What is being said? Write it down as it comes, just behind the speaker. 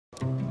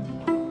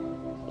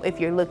if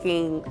you're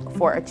looking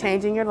for a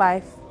change in your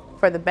life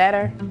for the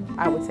better,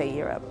 I would say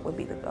Europe would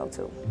be the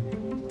go-to.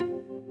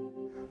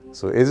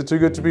 So is it too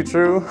good to be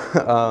true?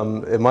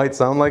 It might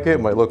sound like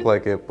it might look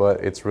like it,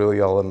 but it's really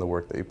all in the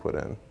work that you put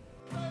in.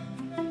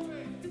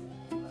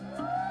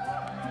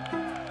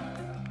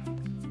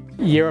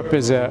 Europe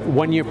is a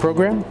one-year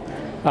program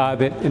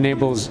that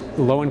enables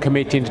low-income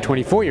 18 to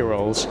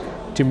 24-year-olds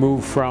to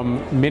move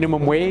from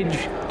minimum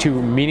wage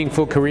to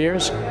meaningful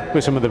careers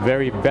with some of the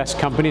very best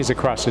companies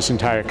across this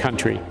entire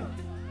country.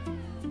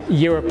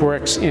 Europe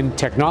works in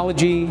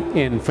technology,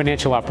 in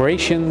financial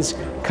operations,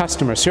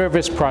 customer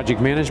service,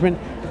 project management.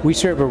 We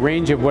serve a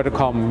range of what are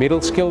called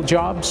middle-skill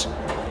jobs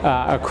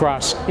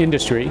across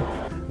industry.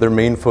 Their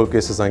main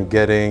focus is on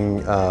getting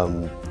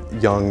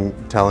young,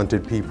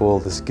 talented people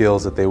the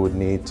skills that they would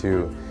need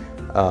to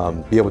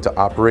be able to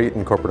operate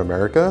in corporate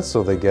America.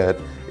 So they get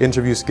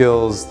interview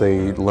skills,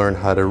 they learn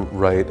how to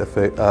write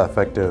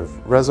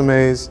effective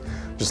resumes,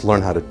 just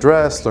learn how to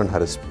dress, learn how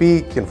to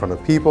speak in front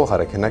of people, how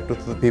to connect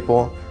with the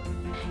people.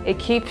 It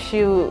keeps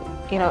you,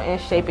 in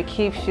shape. It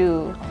keeps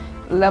you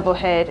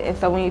level-headed. And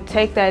so when you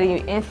take that and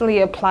you instantly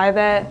apply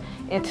that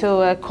into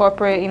a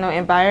corporate,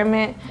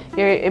 environment,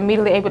 you're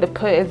immediately able to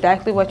put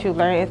exactly what you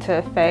learned into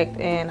effect.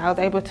 And I was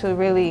able to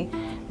really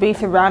be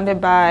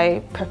surrounded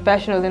by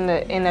professionals in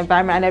an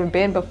environment I've never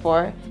been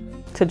before.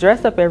 To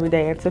dress up every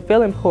day and to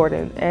feel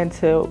important and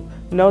to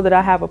know that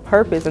I have a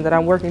purpose and that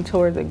I'm working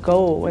towards a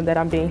goal and that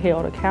I'm being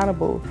held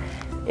accountable,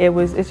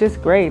 it's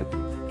just great.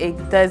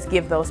 It does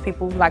give those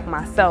people like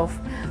myself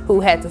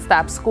who had to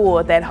stop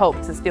school that hope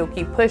to still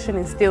keep pushing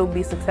and still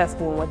be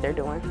successful in what they're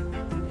doing.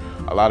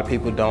 A lot of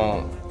people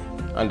don't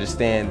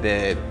understand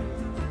that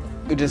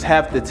you just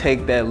have to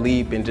take that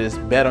leap and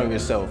just bet on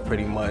yourself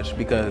pretty much,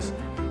 because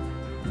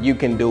you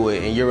can do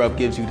it, and Europe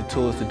gives you the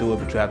tools to do it,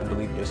 but you have to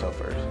believe in yourself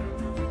first.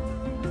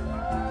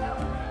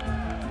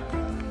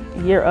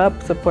 Year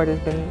Up support has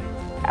been,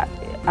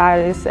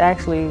 it's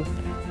actually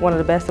one of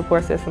the best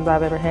support systems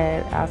I've ever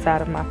had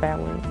outside of my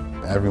family.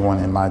 Everyone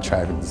in my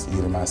tribe is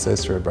either my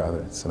sister or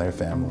brother, so they're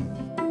family.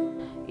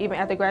 Even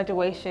after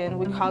graduation,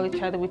 we call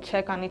each other, we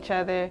check on each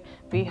other,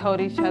 we hold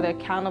each other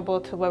accountable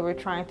to what we're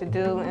trying to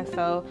do, and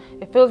so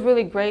it feels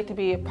really great to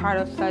be a part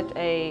of such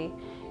a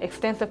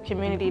extensive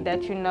community that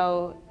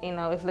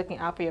is looking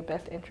out for your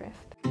best interest.